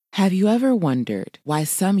Have you ever wondered why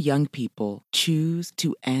some young people choose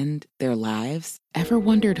to end their lives? Ever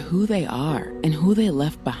wondered who they are and who they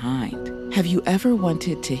left behind? Have you ever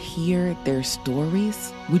wanted to hear their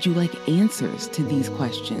stories? Would you like answers to these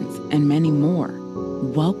questions and many more?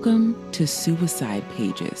 Welcome to Suicide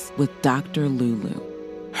Pages with Dr. Lulu.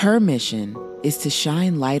 Her mission is to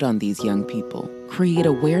shine light on these young people, create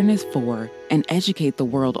awareness for, and educate the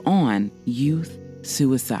world on youth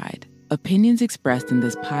suicide. Opinions expressed in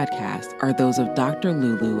this podcast are those of Dr.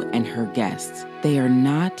 Lulu and her guests. They are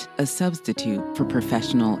not a substitute for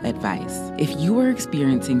professional advice. If you are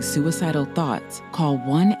experiencing suicidal thoughts, call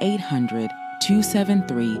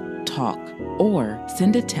 1-800-273-TALK or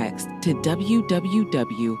send a text to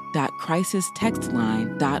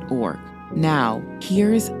www.crisistextline.org. Now,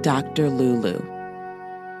 here's Dr. Lulu.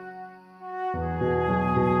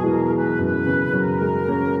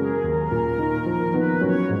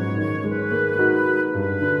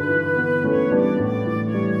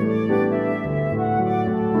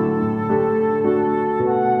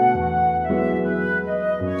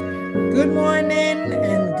 Good morning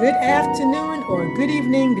and good afternoon or good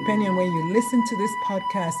evening, depending on when you listen to this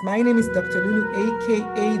podcast. My name is Dr. Lulu,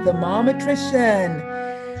 aka the Momatrician.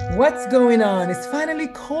 What's going on? It's finally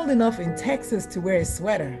cold enough in Texas to wear a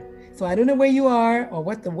sweater. So I don't know where you are or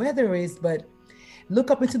what the weather is, but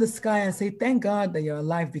look up into the sky and say, thank God that you're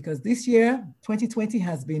alive, because this year, 2020,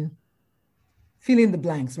 has been fill in the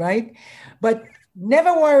blanks, right? But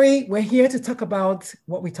never worry, we're here to talk about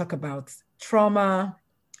what we talk about: trauma,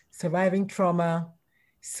 surviving trauma,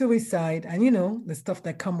 suicide, and the stuff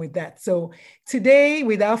that come with that. So today,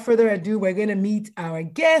 without further ado, we're going to meet our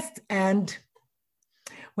guest. And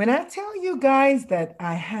when I tell you guys that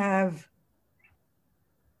I have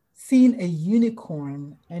seen a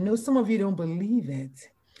unicorn, I know some of you don't believe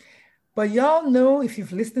it, but y'all know, if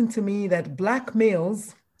you've listened to me, that Black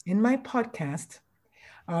males in my podcast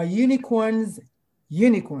are unicorns.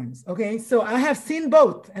 Okay, so I have seen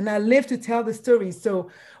both and I live to tell the story. So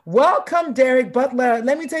welcome, Derek Butler.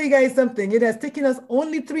 Let me tell you guys something. It has taken us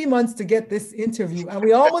only 3 months to get this interview and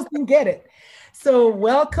we almost didn't get it. So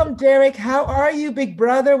welcome, Derek. How are you, big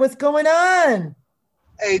brother? What's going on?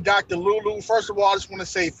 Hey, Dr. Lulu. First of all, I just want to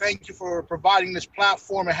say thank you for providing this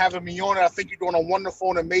platform and having me on it. I think you're doing a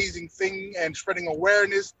wonderful and amazing thing and spreading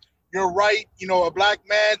awareness. You're right. A Black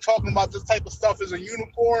man talking about this type of stuff is a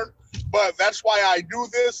unicorn, but that's why I do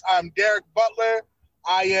this. I'm Derek Butler.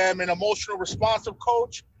 I am an emotional responsive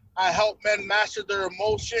coach. I help men master their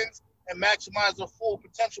emotions and maximize their full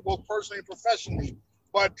potential, both personally and professionally.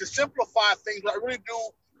 But to simplify things, what I really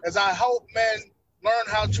do is I help men learn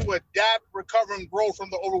how to adapt, recover, and grow from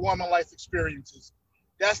the overwhelming life experiences.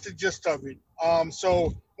 That's the gist of it.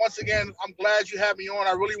 So once again, I'm glad you had me on.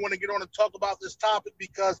 I really want to get on and talk about this topic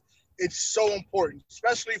because it's so important,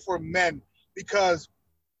 especially for men, because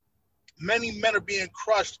many men are being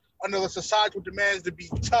crushed under the societal demands to be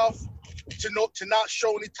tough, to not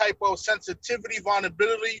show any type of sensitivity,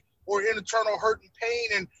 vulnerability, or internal hurt and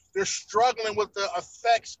pain, and they're struggling with the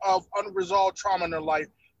effects of unresolved trauma in their life.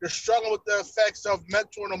 They're struggling with the effects of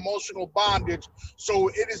mental and emotional bondage. So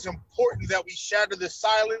it is important that we shatter this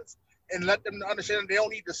silence and let them understand that they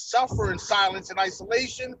don't need to suffer in silence and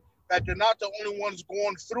isolation, that they're not the only ones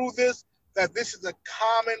going through this, that this is a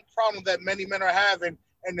common problem that many men are having.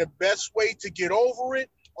 And the best way to get over it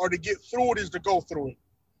or to get through it is to go through it.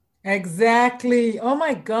 Exactly. Oh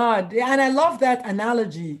my God. And I love that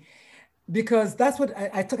analogy, because that's what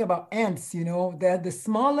I talk about. Ants, they're the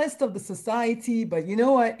smallest of the society, but you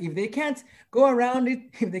know what? If they can't go around it,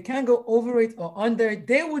 if they can't go over it or under it,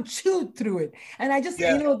 they would chew through it. And I just,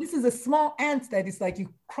 this is a small ant that is like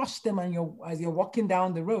you crush them as you're walking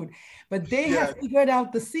down the road. But they have figured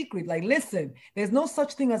out the secret. Like, listen, there's no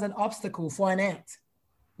such thing as an obstacle for an ant.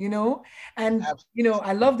 And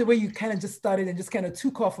I love the way you kind of just started and just kind of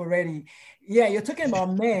took off already. Yeah, you're talking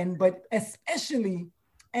about men, but especially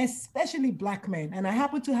Black men. And I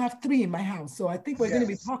happen to have 3 in my house. So I think we're going to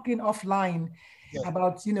be talking offline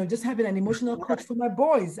about, just having an emotional coach for my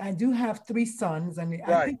boys. I do have 3 sons, and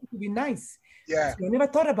I think it would be nice. Yeah. So I never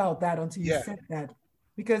thought about that until you said that,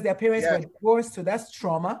 because their parents were divorced. So that's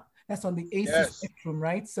trauma. That's on the ACE spectrum,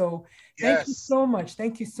 right? So thank you so much.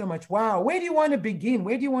 Thank you so much. Wow. Where do you want to begin?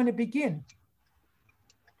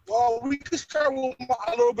 Well, we could start with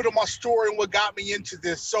a little bit of my story and what got me into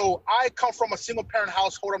this. So I come from a single parent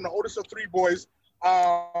household. I'm the oldest of 3 boys.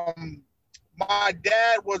 My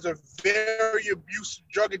dad was a very abusive,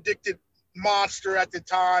 drug addicted monster at the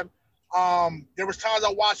time. There was times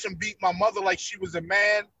I watched him beat my mother like she was a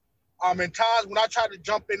man. And times when I tried to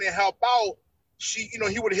jump in and help out,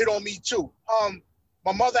 he would hit on me too.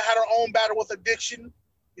 My mother had her own battle with addiction.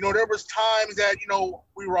 You know, there was times that, you know,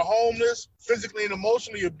 we were homeless, physically and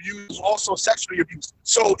emotionally abused, also sexually abused.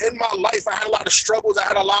 So in my life, I had a lot of struggles.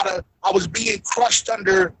 I was being crushed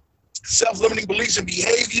under self-limiting beliefs and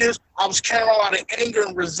behaviors. I was carrying a lot of anger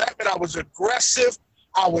and resentment. I was aggressive.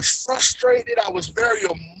 I was frustrated. I was very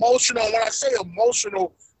emotional. And when I say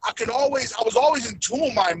emotional, I was always in tune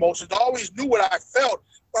with my emotions. I always knew what I felt,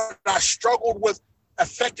 but I struggled with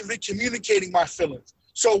effectively communicating my feelings.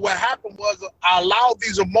 So what happened was I allowed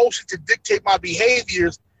these emotions to dictate my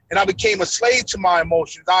behaviors, and I became a slave to my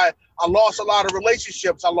emotions. I lost a lot of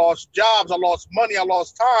relationships. I lost jobs. I lost money. I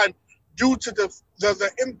lost time due to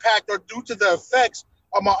the impact or due to the effects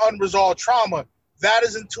of my unresolved trauma. That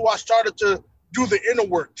is until I started to do the inner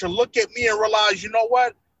work, to look at me and realize, you know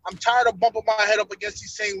what? I'm tired of bumping my head up against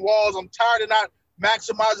these same walls. I'm tired of not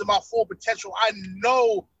maximizing my full potential. I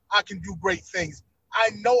know I can do great things. I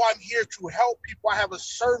know I'm here to help people. I have a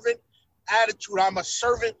servant attitude. I'm a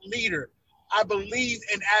servant leader. I believe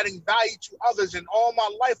in adding value to others. And all my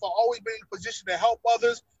life, I've always been in a position to help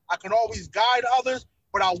others. I can always guide others,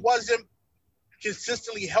 but I wasn't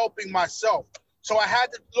consistently helping myself. So I had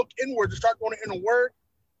to look inward to start doing the inner work.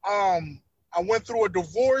 I went through a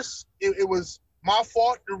divorce. It was my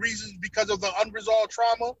fault. The reasons because of the unresolved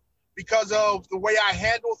trauma, because of the way I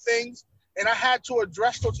handle things. And I had to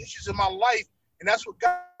address those issues in my life. And that's what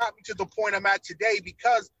got me to the point I'm at today,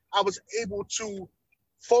 because I was able to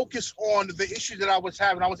focus on the issues that I was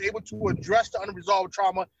having. I was able to address the unresolved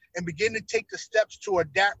trauma and begin to take the steps to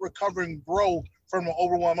adapt, recover, and grow from an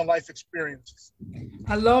overwhelming life experiences.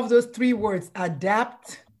 I love those three words: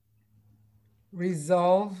 adapt,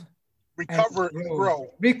 resolve, recover and grow.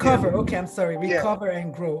 Recover. Yeah. Okay, I'm sorry. Recover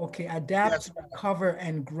and grow. Okay, adapt, yes. Recover,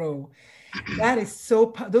 and grow. That is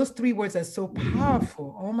so, those three words are so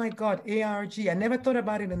powerful. Oh my God, ARG. I never thought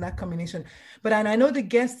about it in that combination. But and I know the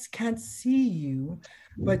guests can't see you,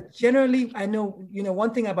 but generally I know, you know,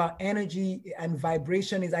 one thing about energy and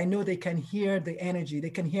vibration is I know they can hear the energy.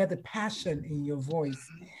 They can hear the passion in your voice.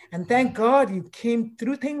 And thank God you came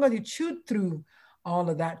through. Thank God you chewed through all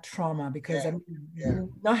of that trauma, because I mean, we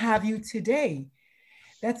would not have you today.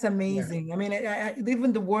 That's amazing. Yeah. I mean,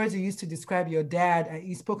 even the words you used to describe your dad,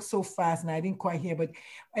 he spoke so fast and I didn't quite hear, but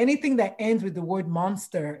anything that ends with the word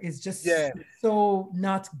monster is just so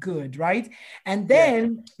not good, right? And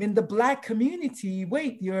then in the Black community,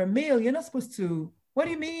 wait, you're a male, you're not supposed to, what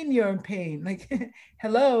do you mean you're in pain? Like,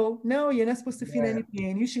 hello, no, you're not supposed to feel any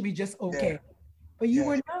pain. You should be just okay. But you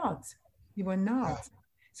were not. You were not.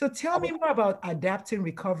 So tell me more about adapting,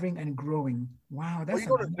 recovering, and growing. Wow, that's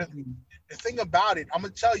amazing. The thing about it, I'm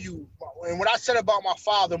going to tell you, and what I said about my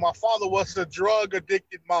father was a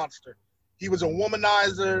drug-addicted monster. He was a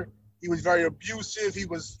womanizer. He was very abusive. He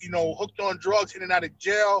was, you know, hooked on drugs, in and out of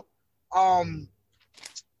jail.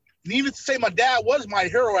 Needless to say, my dad was my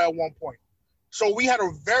hero at one point. So we had a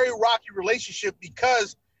very rocky relationship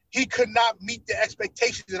because he could not meet the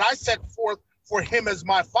expectations that I set forth for him as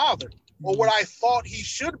my father, or what I thought he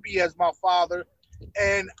should be as my father.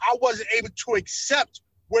 And I wasn't able to accept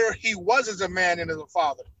where he was as a man and as a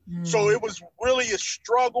father. So it was really a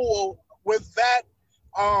struggle with that.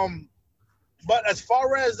 But as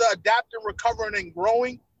far as adapting, recovering, and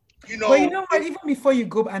growing, you know. Well, you know what, even before you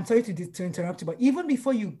go, I'm sorry to interrupt you, but even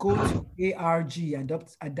before you go to ARG,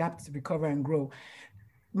 adapt, recover, and grow,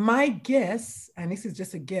 my guess, and this is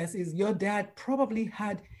just a guess, is your dad probably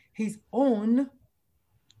had his own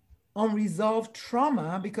unresolved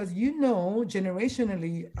trauma, because, you know,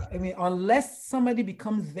 generationally, I mean, unless somebody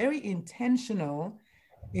becomes very intentional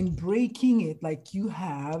in breaking it like you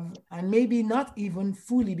have, and maybe not even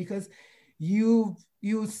fully, because you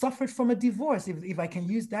suffered from a divorce, if I can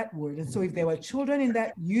use that word. And so if there were children in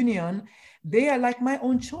that union, they are like my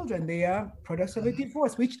own children. They are products of a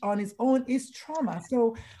divorce, which on its own is trauma.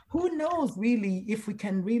 So who knows really if we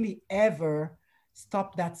can really ever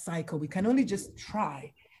stop that cycle. We can only just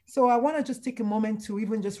try. So I want to just take a moment to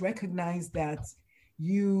even just recognize that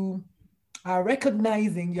you are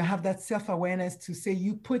recognizing, you have that self-awareness to say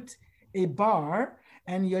you put a bar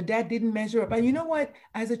and your dad didn't measure up. And you know what,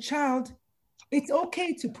 as a child, it's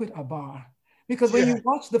okay to put a bar, because when you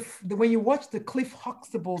watch the Cliff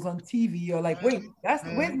Huxtables on TV, you're like, wait,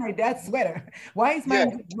 where's my dad's sweater? Why is my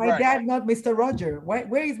dad not Mr. Roger?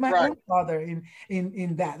 Where is my own father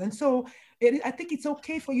in that? And so I think it's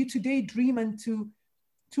okay for you to daydream and to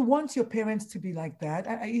want your parents to be like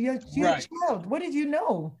that. You're a child. What did you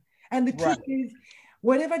know? And the truth is,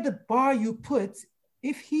 whatever the bar you put,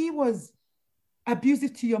 if he was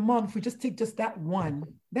abusive to your mom, if we just take just that one,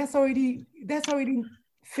 that's already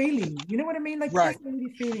failing. You know what I mean? Like Right. that's already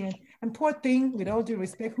failing. And poor thing, with all due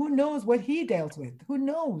respect, who knows what he dealt with? Who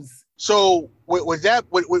knows? So with that,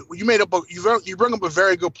 you made up you bring up a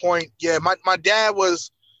very good point. Yeah, my dad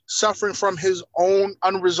was suffering from his own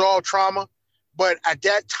unresolved trauma, but at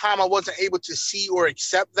that time I wasn't able to see or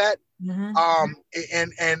accept that.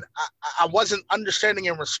 And I wasn't understanding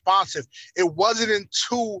and responsive. It wasn't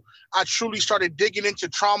until I truly started digging into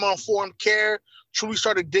trauma-informed care, truly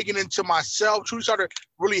started digging into myself, truly started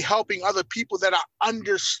really helping other people that I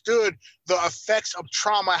understood the effects of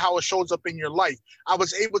trauma, how it shows up in your life. I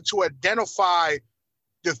was able to identify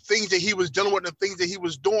the things that he was dealing with, the things that he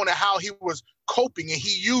was doing, and how he was coping. And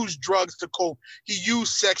he used drugs to cope. He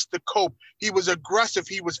used sex to cope. He was aggressive.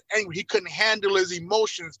 He was angry. He couldn't handle his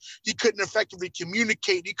emotions. He couldn't effectively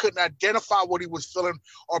communicate. He couldn't identify what he was feeling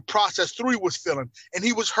or process through he was feeling. And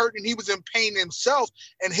he was hurt and he was in pain himself.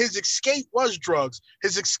 And his escape was drugs.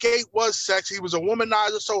 His escape was sex. He was a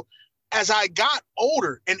womanizer. So as I got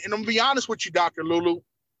older, and I'm gonna be honest with you, Dr. Lulu,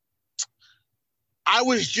 I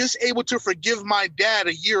was just able to forgive my dad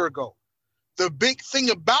a year ago. The big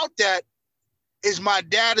thing about that is my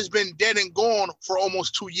dad has been dead and gone for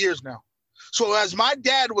almost 2 years now. So as my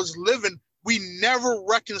dad was living, we never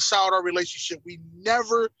reconciled our relationship. We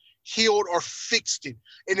never healed or fixed it.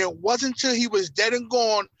 And it wasn't until he was dead and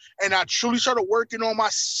gone and I truly started working on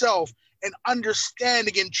myself and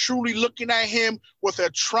understanding and truly looking at him with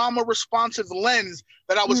a trauma responsive lens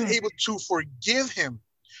that I was able to forgive him.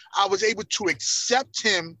 I was able to accept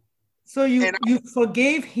him. So you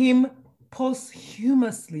forgave him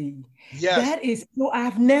posthumously. Yes. That is so,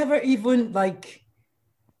 I've never even like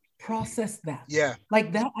processed that. Yeah.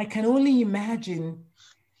 Like that, I can only imagine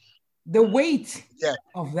the weight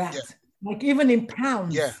of that. Yeah. Like even in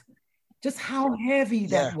pounds. Yeah. Just how heavy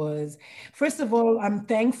that was. First of all, I'm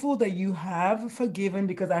thankful that you have forgiven,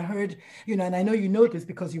 because I heard, and I know you know this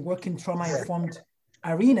because you work in trauma-informed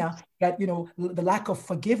arena, that the lack of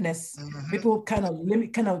forgiveness, people kind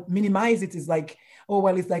of minimize it. Is like, oh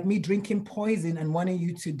well, it's like me drinking poison and wanting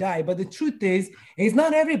you to die. But the truth is, it's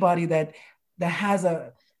not everybody that has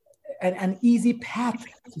an easy path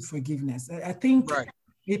to forgiveness. I think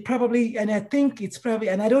it probably, and I think it's probably,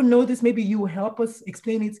 and I don't know this, maybe you will help us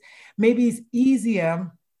explain it. Maybe it's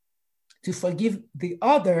easier to forgive the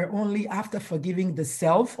other only after forgiving the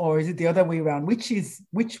self, or is it the other way around? Which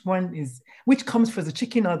comes first, the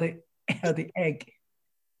chicken or the egg?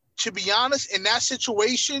 To be honest, in that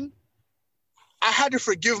situation, I had to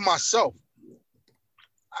forgive myself.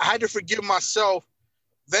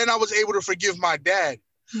 Then I was able to forgive my dad.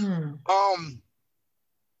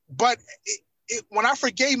 But when I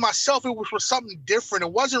forgave myself, it was for something different.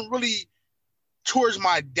 It wasn't really towards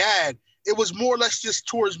my dad. It was more or less just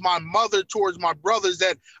towards my mother, towards my brothers,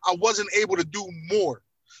 that I wasn't able to do more.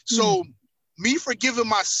 So me forgiving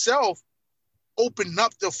myself opened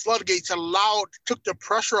up the floodgates, took the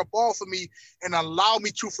pressure up off of me and allowed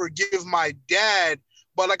me to forgive my dad.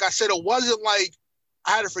 But like I said, it wasn't like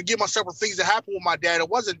I had to forgive myself for things that happened with my dad. It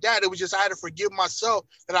wasn't that. It was just I had to forgive myself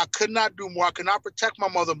that I could not do more. I could not protect my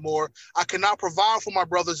mother more. I could not provide for my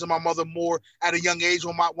brothers and my mother more at a young age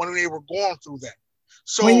when they were going through that.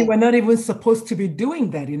 So when you were not even supposed to be doing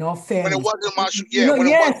that, fairly. When it wasn't my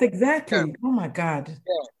yes, exactly. Yeah. Oh my God.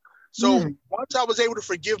 Yeah. So once I was able to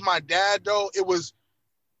forgive my dad, though,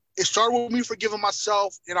 it started with me forgiving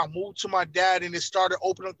myself, and I moved to my dad, and it started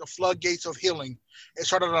opening up the floodgates of healing. It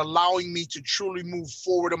started allowing me to truly move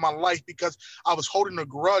forward in my life, because I was holding a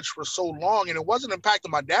grudge for so long, and it wasn't impacting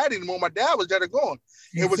my dad anymore. My dad was dead and gone.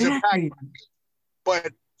 Exactly. It was impacting me.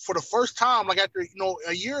 But for the first time, like after,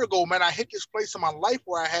 a year ago, man, I hit this place in my life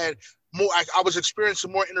where I had more, I was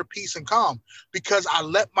experiencing more inner peace and calm because I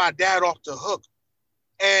let my dad off the hook.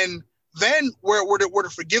 And then where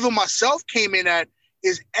the forgiving myself came in at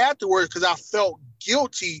is afterwards, because I felt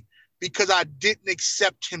guilty because I didn't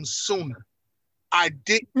accept him sooner. I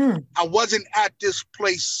wasn't at this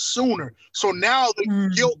place sooner. So now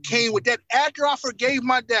the guilt came with that. After I forgave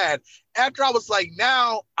my dad, after I was like,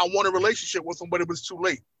 now I want a relationship with him, but it was too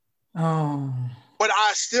late. Oh. But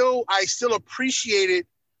I still appreciated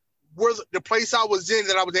where the place I was in,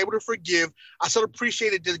 that I was able to forgive. I still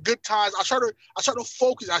appreciated the good times. I started to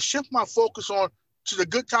focus. I shift my focus on to the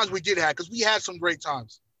good times we did have, because we had some great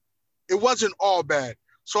times. It wasn't all bad.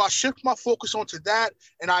 So I shifted my focus onto that,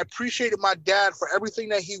 and I appreciated my dad for everything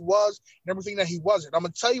that he was and everything that he wasn't. I'm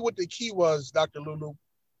going to tell you what the key was, Dr. Lulu.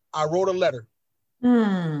 I wrote a letter.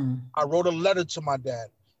 I wrote a letter to my dad,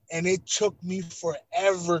 and it took me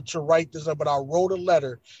forever to write this up, but I wrote a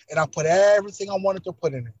letter, and I put everything I wanted to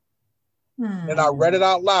put in it. And I read it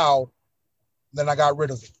out loud, then I got rid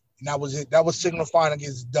of it. And that was it. That was signifying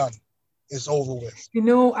it's done. it's over with. You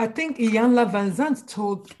know, I think Iyanla Vanzant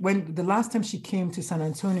told when the last time she came to San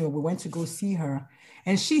Antonio, we went to go see her,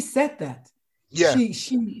 and she said that. Yeah.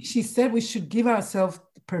 She said we should give ourselves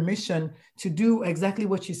permission to do exactly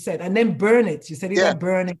what you said, and then burn it. She said either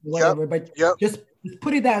burn it or whatever, but just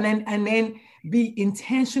put it down and then be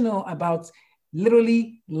intentional about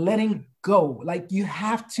literally letting go. Like you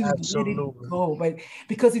have to let it go, but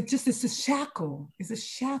because it's a shackle. It's a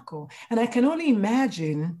shackle, and I can only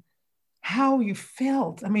imagine how you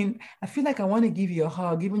felt. I mean, I feel like I want to give you a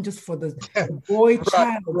hug, even just for the boy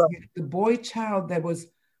child, the boy child that was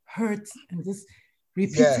hurt and just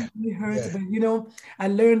repeatedly hurt. But you know, I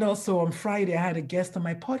learned also on Friday, I had a guest on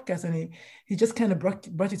my podcast, and he just kind of brought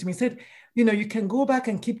it to me. He said, you know, you can go back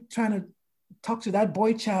and keep trying to talk to that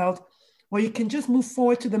boy child, or you can just move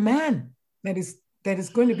forward to the man that is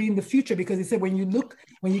going to be in the future. Because he said, when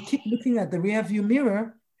you keep looking at the rear view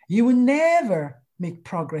mirror, you will never make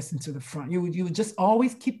progress into the front. You would just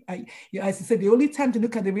always keep, as I said, the only time to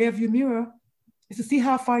look at the rear view mirror is to see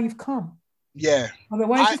how far you've come. Yeah.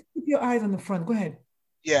 Otherwise, just keep your eyes on the front. Go ahead.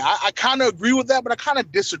 Yeah, I kind of agree with that, but I kind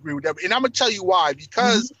of disagree with that. And I'm gonna tell you why.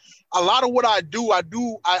 Because a lot of what I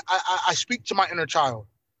speak to my inner child.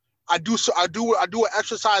 I do an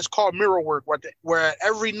exercise called mirror work, where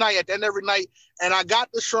every night, at the end of every night, and I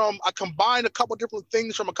combined a couple different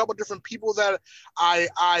things from a couple different people that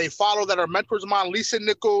I follow that are mentors of mine, Lisa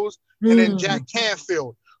Nichols and then Jack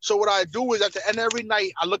Canfield. So what I do is at the end of every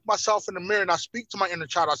night, I look myself in the mirror and I speak to my inner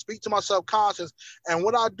child. I speak to my subconscious. And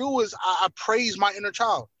what I do is I praise my inner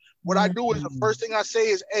child. What I do is the first thing I say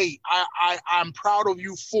is, hey, I'm proud of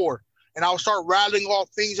you for. And I'll start rattling off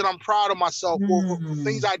things that I'm proud of myself for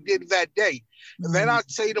things I did that day. And then I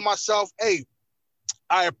say to myself, hey,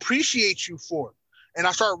 I appreciate you for. And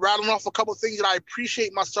I start rattling off a couple of things that I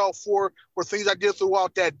appreciate myself for things I did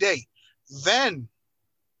throughout that day. Then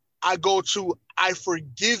I go to, I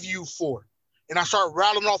forgive you for. And I start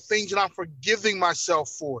rattling off things that I'm forgiving myself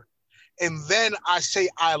for. And then I say,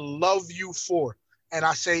 I love you for. And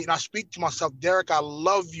I speak to myself, Derek, I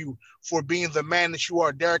love you for being the man that you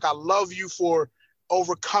are. Derek, I love you for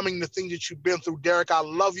overcoming the things that you've been through. Derek, I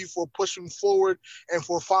love you for pushing forward and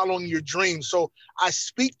for following your dreams. So I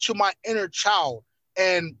speak to my inner child.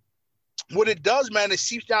 And what it does, man, it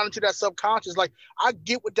seeps down into that subconscious. Like, I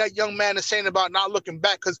get what that young man is saying about not looking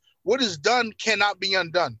back, because what is done cannot be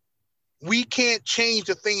undone. We can't change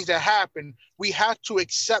the things that happen. We have to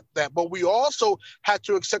accept that. But we also have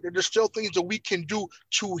to accept that there's still things that we can do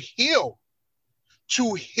to heal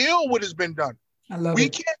what has been done. We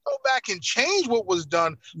can't go back and change what was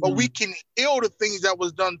done, but we can heal the things that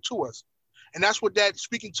was done to us. And that's what that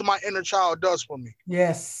speaking to my inner child does for me.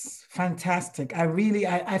 Yes, fantastic.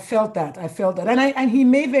 I felt that. And he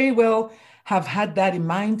may very well have had that in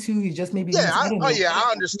mind too. He just maybe I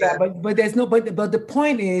understand. Yeah, but there's no but the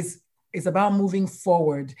point is it's about moving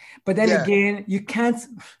forward. But then again, you can't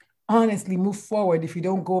honestly move forward if you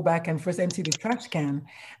don't go back and first empty the trash can.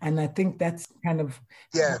 And I think that's kind of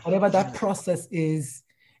whatever that process is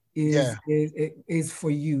for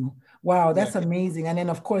you. Wow, that's amazing. And then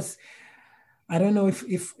of course, I don't know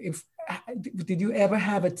if did you ever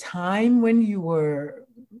have a time when you were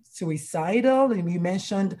suicidal? And you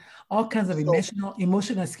mentioned all kinds of emotional,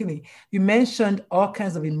 you mentioned all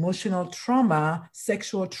kinds of emotional trauma,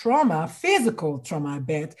 sexual trauma, physical trauma, I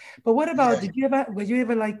bet. But what about, were you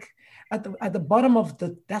ever like at the bottom of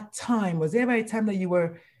that time, was there ever a time that you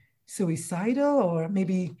were suicidal or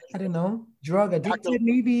maybe, I don't know, drug addicted,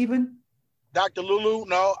 maybe even? Dr. Lulu,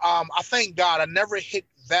 no, I thank God I never hit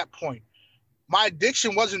that point. My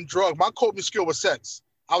addiction wasn't drug. My coping skill was sex.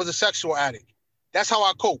 I was a sexual addict. That's how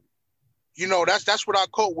I cope. You know, that's what I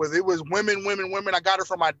cope with. It was women. I got it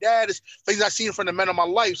from my dad. It's things I seen from the men of my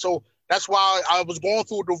life. So that's why I was going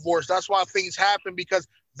through a divorce. That's why things happened, because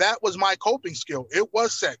that was my coping skill. It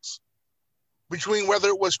was sex. Between whether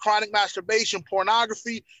it was chronic masturbation,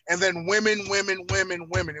 pornography, and then women.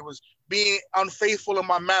 It was being unfaithful in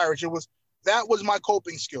my marriage. That was my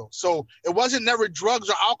coping skill. So it wasn't never drugs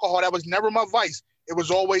or alcohol. That was never my vice. It was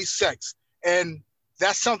always sex. And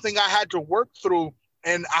that's something I had to work through.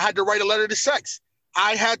 And I had to write a letter to sex.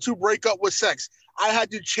 I had to break up with sex. I had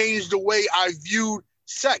to change the way I viewed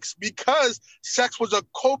sex, because sex was a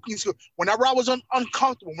coping skill. Whenever I was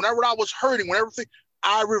uncomfortable, whenever I was hurting,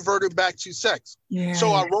 I reverted back to sex. Yeah.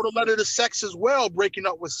 So I wrote a letter to sex as well, breaking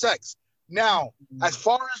up with sex. Now, as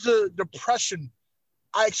far as the depression,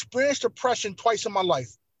 I experienced depression twice in my life.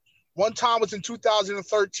 One time was in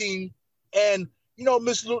 2013. And, you know,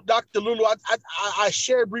 Dr. Lulu, I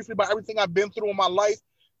shared briefly about everything I've been through in my life.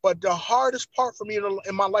 But the hardest part for me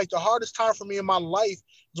in my life, the hardest time for me in my life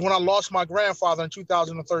is when I lost my grandfather in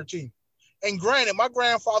 2013. And granted, my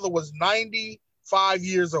grandfather was 95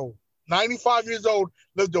 years old. 95 years old,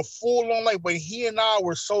 lived a full long life, but he and I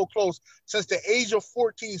were so close. Since the age of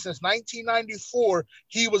 14, since 1994,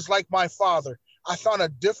 he was like my father. I found a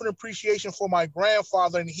different appreciation for my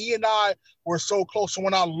grandfather, and he and I were so close. So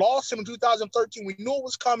when I lost him in 2013, we knew it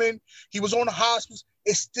was coming. He was on the hospice.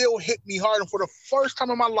 It still hit me hard. And for the first time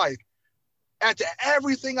in my life, after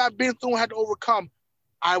everything I've been through and had to overcome,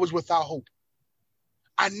 I was without hope.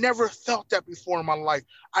 I never felt that before in my life.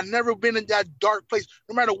 I never been in that dark place.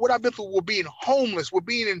 No matter what I've been through, with being homeless, with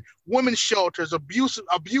being in women's shelters, women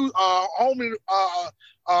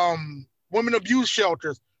abuse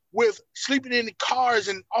shelters, with sleeping in cars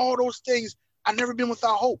and all those things. I never been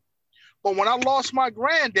without hope. But when I lost my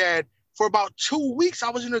granddad, for about 2 weeks,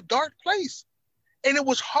 I was in a dark place, and it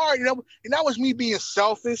was hard. And that was me being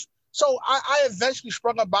selfish. So I eventually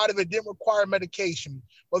sprung up out of it. Didn't require medication.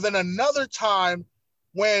 But then another time,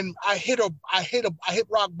 when I hit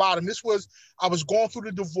rock bottom. I was going through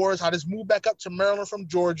the divorce. I just moved back up to Maryland from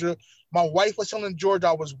Georgia. My wife was still in Georgia.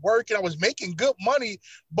 I was working. I was making good money,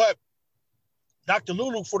 but Dr.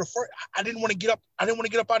 Lulu, I didn't want to get up. I didn't want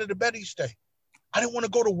to get up out of the bed each day. I didn't want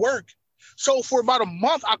to go to work. So for about a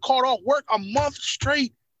month, I called off work a month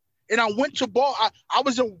straight, and I went to I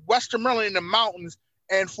was in Western Maryland in the mountains,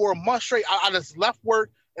 and for a month straight, I just left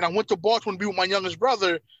work and I went to Baltimore to be with my youngest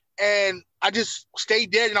brother. And I just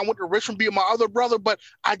stayed there, and I went to Richmond to be with my other brother, but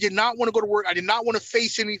I did not want to go to work. I did not want to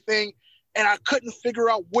face anything, and I couldn't figure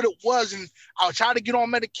out what it was. And I was trying to get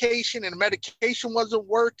on medication, and the medication wasn't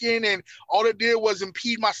working, and all it did was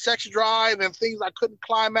impede my sex drive and things I couldn't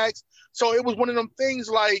climax. So it was one of them things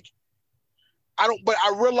like, but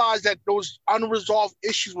I realized that those unresolved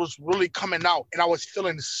issues was really coming out, and I was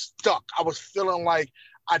feeling stuck. I was feeling like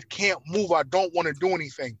I can't move. I don't want to do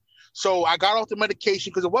anything. So I got off the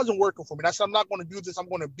medication because it wasn't working for me. I said, I'm not going to do this. I'm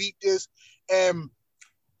going to beat this. And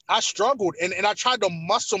I struggled, and I tried to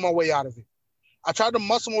muscle my way out of it.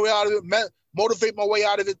 Motivate my way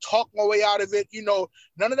out of it, talk my way out of it.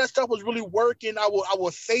 None of that stuff was really working. I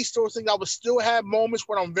would face those things. I would still have moments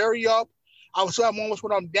when I'm very up. I would still have moments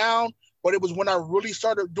when I'm down. But it was when I really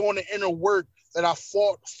started doing the inner work that I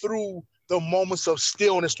fought through the moments of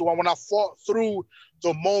stillness. When I fought through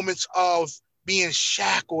the moments of being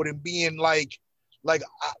shackled and being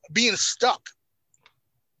being stuck,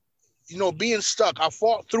 being stuck. I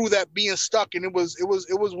fought through that being stuck, and it was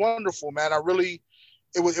wonderful, man. It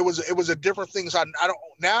was a different thing. So I don't,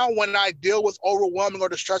 now when I deal with overwhelming or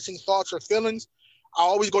distressing thoughts or feelings, I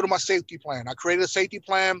always go to my safety plan. I created a safety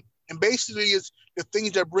plan, and basically it's the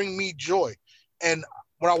things that bring me joy. And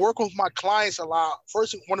when I work with my clients a lot,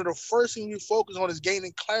 one of the first things we focus on is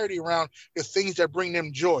gaining clarity around the things that bring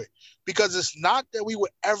them joy. Because it's not that we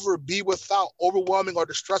would ever be without overwhelming or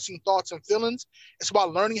distressing thoughts and feelings. It's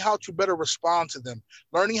about learning how to better respond to them,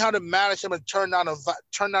 learning how to manage them and turn down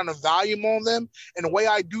the volume on them. And the way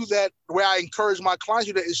I do that, the way I encourage my clients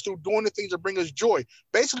to do that, is through doing the things that bring us joy.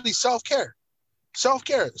 Basically, self-care. So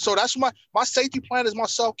that's my safety plan is my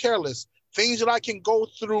self-care list. Things that I can go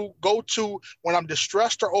to when I'm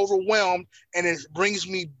distressed or overwhelmed, and it brings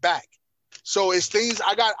me back. So it's things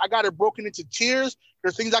I got it broken into tiers.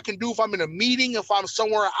 There's things I can do if I'm in a meeting, if I'm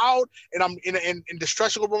somewhere out and I'm in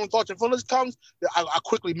distress or overwhelming thoughts and feelings comes, I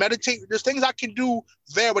quickly meditate. There's things I can do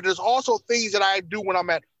there, but there's also things that I do when I'm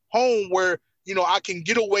at home where I can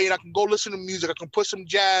get away and I can go listen to music. I can put some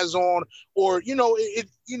jazz on, or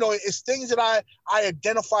it's things that I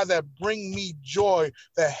identify that bring me joy,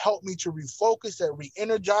 that help me to refocus, that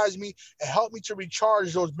re-energize me, and help me to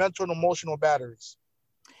recharge those mental and emotional batteries.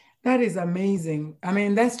 That is amazing. I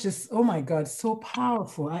mean, that's just, oh my God, so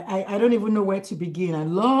powerful. I don't even know where to begin. I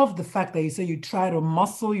love the fact that you say you try to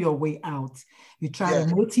muscle your way out. You try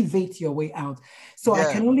to motivate your way out. So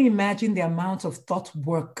I can only imagine the amount of thought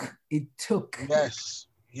work it took. Yes.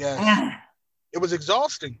 It was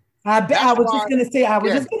exhausting. I was just going to say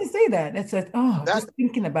that. Just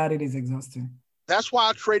thinking about it is exhausting. That's why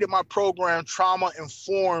I created my program, Trauma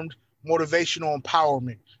Informed Motivational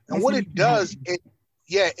Empowerment. And what it does,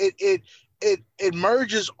 it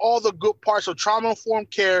merges all the good parts of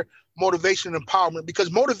trauma-informed care, motivation, and empowerment, because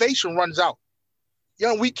motivation runs out.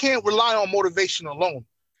 We can't rely on motivation alone.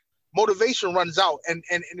 Motivation runs out. And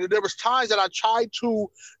there was times that I tried to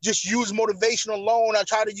just use motivation alone. I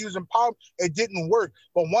tried to use empowerment. It didn't work.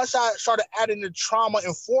 But once I started adding the trauma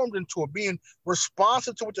informed into it, being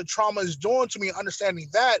responsive to what the trauma is doing to me, understanding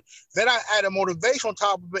that, then I added motivation on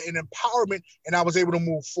top of it and empowerment, and I was able to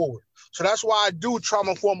move forward. So that's why I do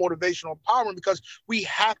trauma-informed motivational empowerment, because we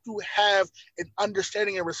have to have an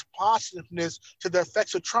understanding and responsiveness to the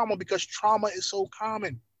effects of trauma, because trauma is so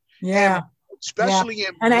common. Yeah. Yeah, especially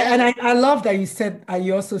in and men. I love that you said.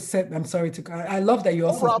 You also said. I'm sorry to. I love that you No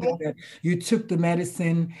also said problem. that you took the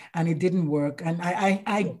medicine and it didn't work. And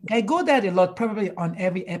I go that a lot, probably on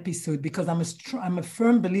every episode, because I'm a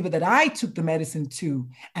firm believer that I took the medicine too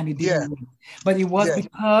and it Yeah, didn't work. But it was yeah,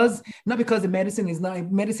 because not because the medicine is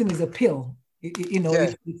not medicine is a pill.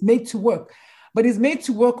 yeah, It's made to work, but it's made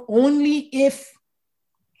to work only if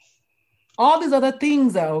all these other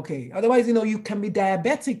things are okay. Otherwise, you can be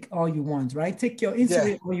diabetic all you want, right? Take your yeah,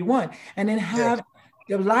 insulin all you want, and then yeah, have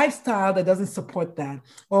your lifestyle that doesn't support that,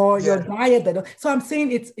 or your yeah, diet that. So I'm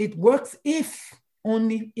saying it works if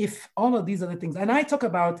only if all of these other things. And I talk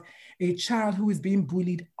about a child who is being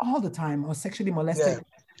bullied all the time or sexually yeah, molested,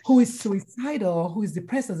 who is suicidal, who is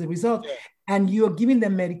depressed as a result, and you're giving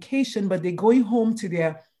them medication, but they're going home to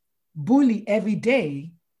their bully every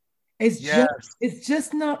day. It's yeah, just it's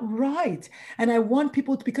just not right. And I want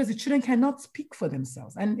people to, because the children cannot speak for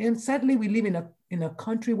themselves. And sadly, we live in a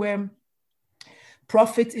country where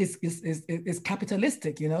profit is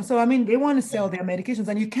capitalistic, So I mean, they want to yeah. sell their medications,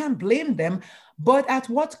 and you can't blame them, but at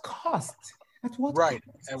what cost? At what Right.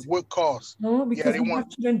 At cost? what cost? No, Yeah, because they we want. have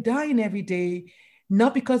children dying every day,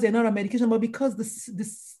 not because they're not on medication, but because the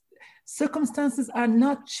circumstances are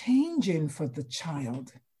not changing for the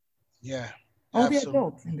child Yeah, or the absolutely,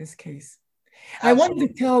 adult in this case. I want you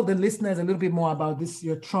to absolutely. tell the listeners a little bit more about this,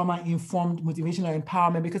 your trauma-informed motivational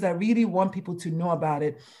empowerment, because I really want people to know about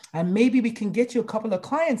it. And maybe we can get you a couple of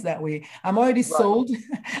clients that way. I'm already Right, sold.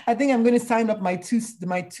 I think I'm going to sign up my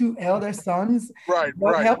two elder sons. right,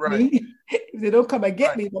 God right, help right, me if they don't come and get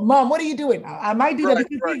right, me. But Mom, what are you doing? I might do that right,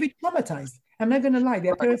 because they've right, been traumatized. I'm not going to lie.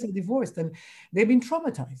 Their right. parents are divorced and they've been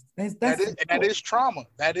traumatized. That's for That sure. is trauma.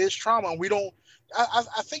 That is trauma, and we don't.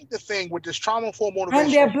 I think the thing with this trauma for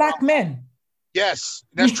And they're motivational Black men. yes,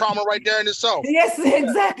 that's trauma right there in itself. Yes, Yes,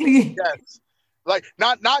 exactly. yes. Like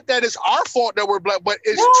not that it's our fault that we're black, but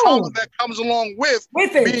it's trauma No, that comes along with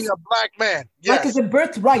with being it. a black man. Like it's Yes, a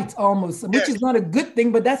birthright almost, which is yes, not a good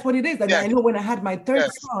thing, but that's what it is. And I yes, know when I had my third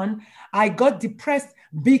yes, son, I got depressed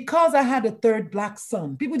because I had a third Black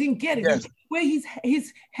son. People didn't get it. yes, Where he's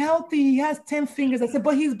healthy, he has 10 fingers. I said,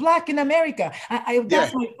 but he's Black in America. yeah,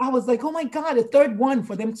 I was like, oh my God, a third one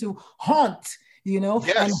for them to haunt, and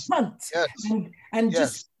yes, hunt yes, and just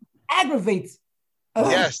yes, aggravate.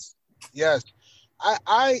 Ugh. yes, yes.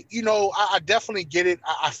 I definitely get it.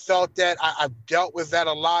 I felt that. I've dealt with that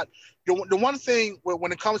a lot. The one thing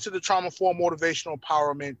when it comes to the trauma form motivational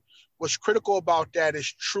empowerment, what's critical about that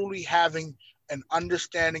is truly having an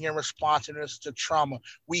understanding and responsiveness to trauma.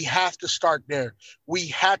 We have to start there. We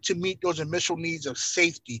had to meet those initial needs of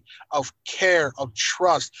safety, of care, of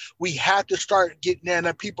trust. We had to start getting there and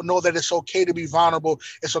let people know that it's okay to be vulnerable.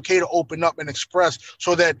 It's okay to open up and express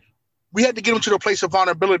so that we had to get them to the place of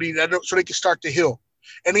vulnerability so they could start to heal.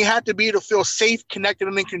 And they had to be able to feel safe, connected,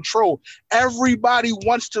 and in control. Everybody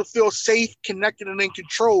wants to feel safe, connected, and in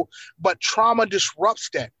control, but trauma disrupts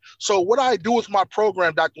that. So what I do with my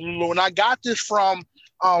program, Dr. Lulu, and I got this from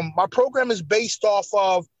my program is based off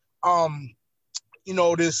of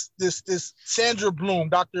this Sandra Bloom,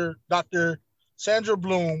 Dr. Sandra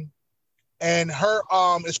Bloom, and her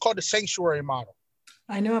it's called the Sanctuary Model.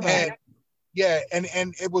 I know about And it. yeah, and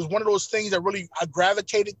it was one of those things that really I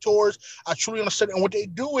gravitated towards. I truly understood. And what they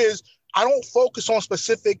do is I don't focus on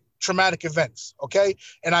specific traumatic events. Okay.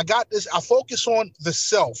 And I got this, I focus on the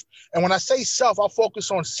self. And when I say self, I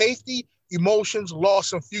focus on safety, emotions,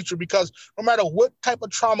 loss, and future, because no matter what type of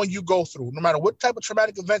trauma you go through, no matter what type of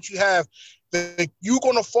traumatic events you have, you're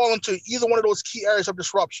going to fall into either one of those key areas of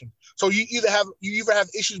disruption. So you either have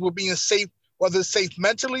issues with being safe, whether it's safe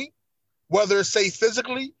mentally, whether it's safe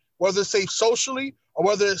physically, whether it's safe socially, or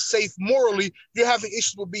whether it's safe morally, you're having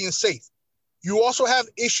issues with being safe. You also have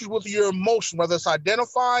issues with your emotion, whether it's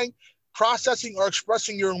identifying, processing, or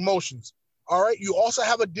expressing your emotions. All right. You also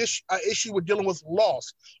have an issue with dealing with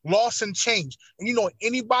loss and change. And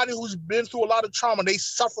anybody who's been through a lot of trauma, they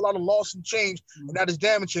suffer a lot of loss and change, and that is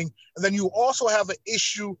damaging. And then you also have an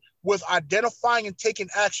issue with identifying and taking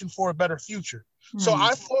action for a better future. So Hmm.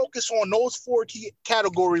 I focus on those four key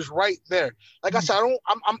categories right there. Like I said,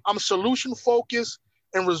 I'm solution focused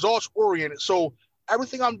and results oriented. So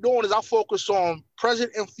everything I'm doing is I focus on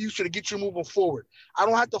present and future to get you moving forward. I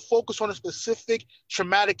don't have to focus on a specific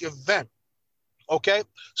traumatic event. Okay.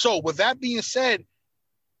 So with that being said,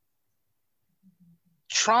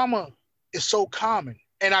 trauma is so common.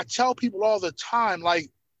 And I tell people all the time, like,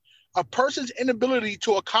 a person's inability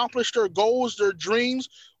to accomplish their goals, their dreams,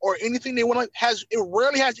 or anything they want to it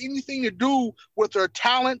rarely has anything to do with their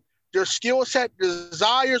talent, their skill set,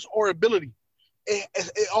 desires, or ability.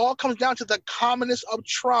 it all comes down to the commonness of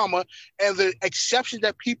trauma and the exceptions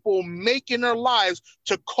that people make in their lives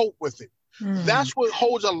to cope with it. That's what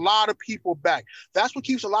holds a lot of people back. That's what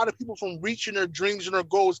keeps a lot of people from reaching their dreams and their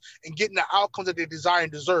goals and getting the outcomes that they desire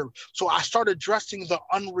and deserve. So I started addressing the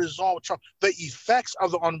unresolved trauma, the effects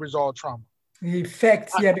of the unresolved trauma. The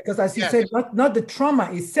effects, because as you said, not the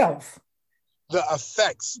trauma itself. The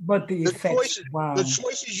effects. But the effects. The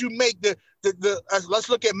choices you make, let's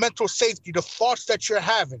look at mental safety, the thoughts that you're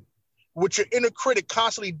having, with your inner critic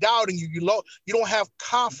constantly doubting you. You don't have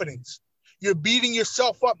confidence. You're beating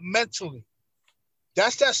yourself up mentally.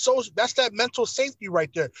 That's that mental safety right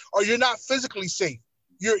there. Or you're not physically safe.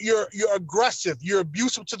 You're aggressive. You're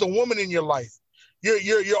abusive to the woman in your life.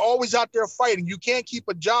 You're always out there fighting. You can't keep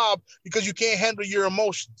a job because you can't handle your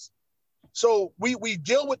emotions. So we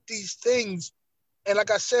deal with these things, and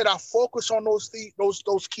like I said, I focus on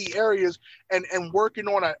those key areas and working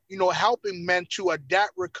on helping men to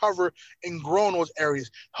adapt, recover, and grow in those areas,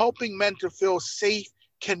 helping men to feel safe,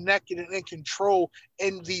 connected, and in control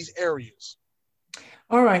in these areas.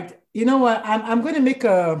 All right. You know what? I'm going to make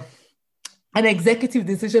an executive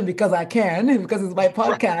decision because it's my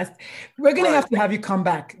podcast. We're going to have you come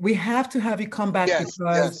back. We have to have you come back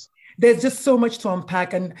because there's just so much to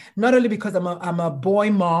unpack. And not only because I'm a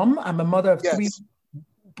boy mom, I'm a mother of three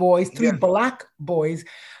boys, three Black boys,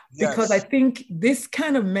 because I think this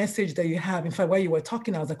kind of message that you have, in fact, while you were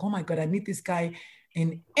talking, I was like, oh my God, I need this guy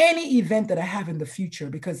in any event that I have in the future,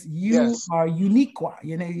 because you are unique,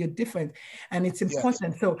 you're different, and it's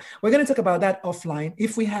important. So we're going to talk about that offline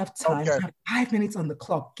if we have time. We have 5 minutes on the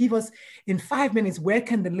clock. Give us in 5 minutes, where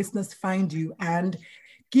can the listeners find you, and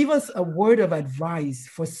give us a word of advice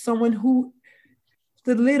for someone who,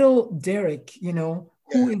 the little Derek,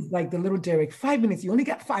 who is like the little Derek. 5 minutes. You only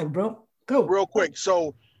got 5, bro. Go. Real quick.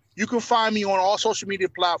 So you can find me on all social media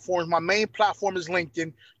platforms. My main platform is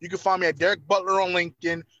LinkedIn. You can find me at Derek Butler on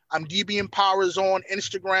LinkedIn. I'm DB Empowers on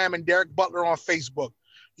Instagram and Derek Butler on Facebook.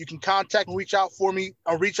 You can contact and reach out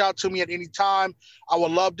to me at any time. I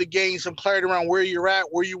would love to gain some clarity around where you're at,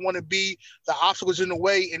 where you want to be, the obstacles in the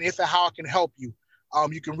way, and if and how I can help you.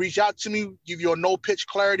 You can reach out to me, give you a no-pitch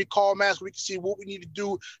clarity call, man, so we can see what we need to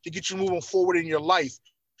do to get you moving forward in your life.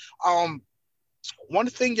 One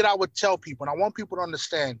thing that I would tell people, and I want people to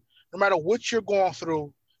understand, no matter what you're going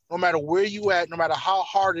through, no matter where you at, no matter how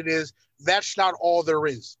hard it is, that's not all there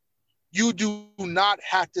is. You do not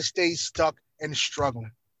have to stay stuck and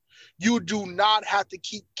struggling. You do not have to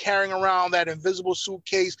keep carrying around that invisible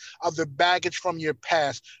suitcase of the baggage from your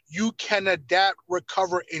past. You can adapt,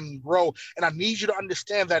 recover, and grow. And I need you to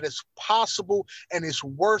understand that it's possible and it's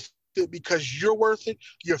worth it, because you're worth it,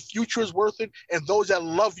 your future is worth it, and those that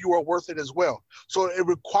love you are worth it as well. So it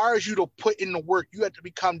requires you to put in the work. You have to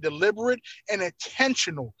become deliberate and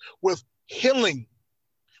intentional with healing,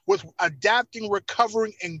 with adapting,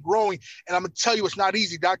 recovering, and growing. And I'm going to tell you, it's not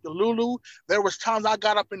easy, Dr. Lulu. There was times I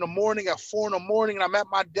got up in the morning at 4 a.m, and I'm at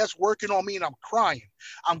my desk working on me, and I'm crying.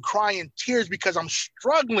 I'm crying tears because I'm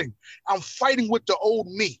struggling. I'm fighting with the old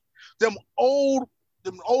me. Them old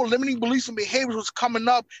limiting beliefs and behaviors was coming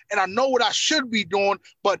up, and I know what I should be doing,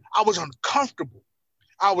 but I was uncomfortable.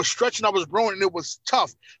 I was stretching, I was growing, and it was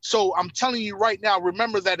tough. So I'm telling you right now,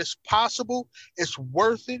 remember that it's possible. It's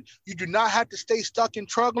worth it. You do not have to stay stuck and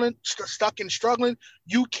struggling.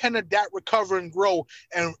 You can adapt, recover, and grow,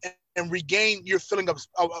 and regain your feeling of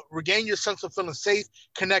regain your sense of feeling safe,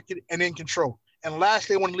 connected, and in control. And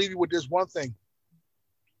lastly, I want to leave you with this one thing.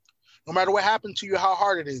 No matter what happened to you, how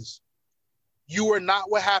hard it is, you are not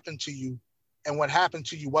what happened to you, and what happened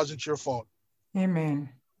to you wasn't your fault. Amen.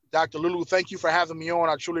 Dr. Lulu, thank you for having me on.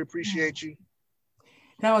 I truly appreciate you.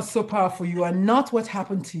 That was so powerful. You are not what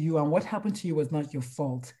happened to you, and what happened to you was not your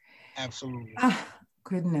fault. Absolutely.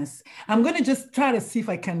 Goodness. I'm going to just try to see if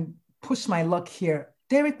I can push my luck here.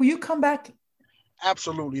 Derek, will you come back?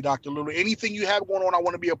 Absolutely, Dr. Lulu. Anything you have going on, I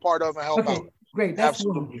want to be a part of and help out. Great. That's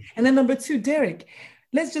absolutely. One. And then number 2, Derek,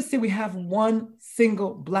 let's just say we have one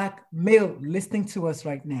single Black male listening to us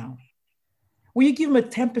right now. Will you give him a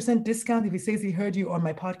 10% discount if he says he heard you on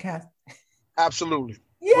my podcast? Absolutely.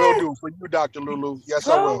 Yes. Will do for you, Dr. Lulu. Yes,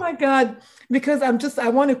 I will. Oh my God. Because I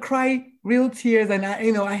want to cry real tears. And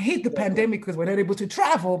I hate the pandemic because we're not able to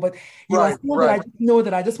travel, but I know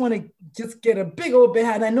that I just want to just get a big old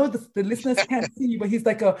bear. And I know the listeners can't see you, but he's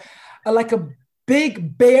like a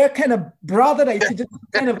big bear kind of brother that you just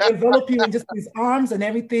kind of envelop you in just his arms and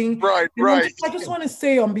everything. Right. I just want to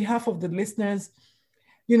say on behalf of the listeners,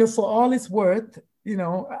 for all it's worth,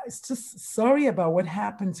 it's just sorry about what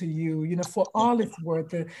happened to you, for all it's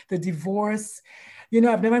worth, the divorce.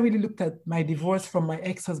 I've never really looked at my divorce from my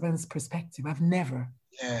ex-husband's perspective. I've never.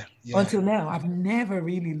 Yeah, yeah. Until now, I've never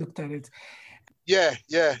really looked at it. Yeah.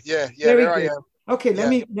 Very There I good. am. Okay,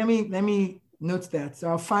 Yeah, let me note that. So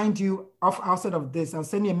I'll find you off outside of this. I'll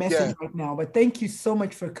send you a message yeah. right now. But thank you so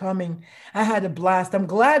much for coming. I had a blast. I'm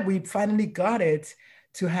glad we finally got it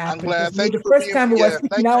to I'm happen. glad. Because Thank you the for first being. time we were Yeah, speaking,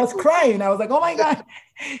 thank I you was for. crying. I was like, oh my God.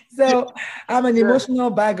 Yeah, So I'm an yeah, emotional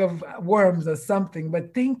bag of worms or something.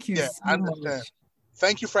 But thank you yeah. so I understand. much.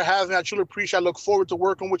 Thank you for having me. I truly appreciate. I look forward to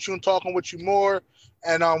working with you and talking with you more.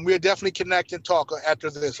 And we'll definitely connect and talk after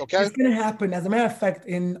this. Okay. It's going to happen. As a matter of fact,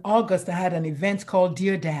 in August, I had an event called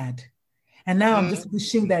Dear Dad. And now I'm Hmm. just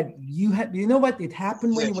wishing that you had, you know what, it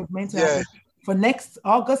happened when Yeah, it was meant to yeah. happen. For next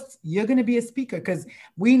August, you're going to be a speaker because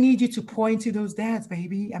we need you to point to those dads,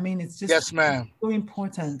 baby. I mean, it's Yes, just ma'am. so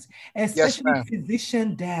important, Yes, especially ma'am.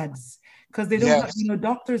 physician dads, because they don't have, Yes,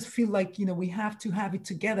 doctors feel like, we have to have it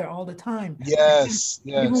together all the time. And yes,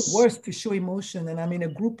 even yes, worse, to show emotion. And I'm in a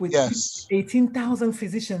group with yes. 18,000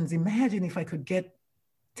 physicians. Imagine if I could get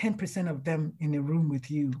 10% of them in a room with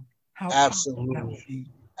you, how powerful that would Absolutely. be.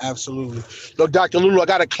 Absolutely. Look, Dr. Lulu, I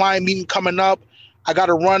got a client meeting coming up. I got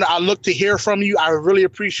to run. I look to hear from you. I really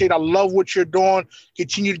appreciate. I love what you're doing.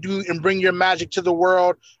 Continue to do and bring your magic to the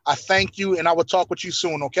world. I thank you, and I will talk with you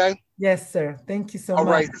soon. Okay. Yes, sir. Thank you so All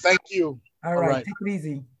much. right. Thank you. All All right, right. take it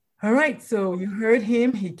easy. All right, so you heard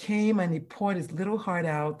him. He came and he poured his little heart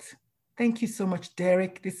out. Thank you so much,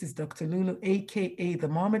 Derek. This is Dr. Lulu, AKA the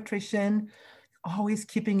Momatrician, always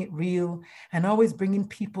keeping it real and always bringing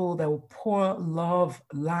people that will pour love,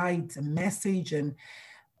 light, a message, and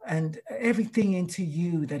everything into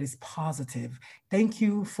you that is positive. Thank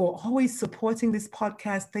you for always supporting this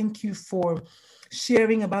podcast. Thank you for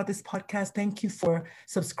sharing about this podcast. Thank you for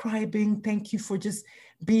subscribing. Thank you for just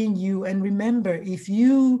being you. And remember, if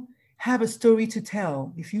you have a story to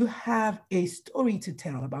tell, if you have a story to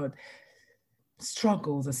tell about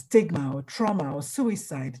struggles, a stigma, or trauma, or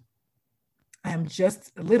suicide, I am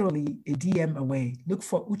just literally a DM away. Look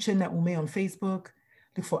for Uchenna Ume on Facebook.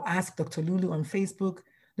 Look for Ask Dr. Lulu on Facebook.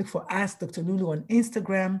 Look for Ask Dr. Lulu on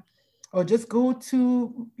Instagram. Or just go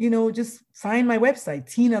to, just find my website,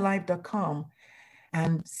 teenalive.com,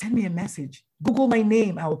 and send me a message. Google my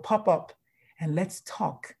name, I will pop up, and let's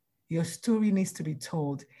talk. Your story needs to be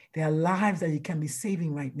told. There are lives that you can be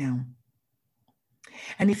saving right now.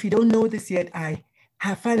 And if you don't know this yet, I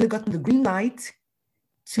have finally gotten the green light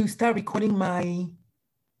to start recording my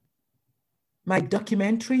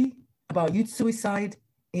documentary about youth suicide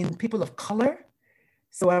in people of color.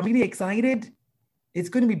 So I'm really excited. It's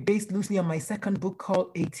going to be based loosely on my second book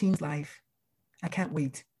called A Teen's Life. I can't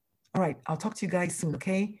wait. All right, I'll talk to you guys soon,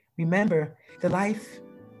 okay? Remember, the life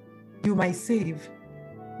you might save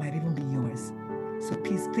might even be yours. So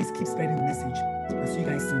please keep spreading the message. I'll see you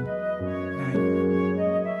guys soon. Bye.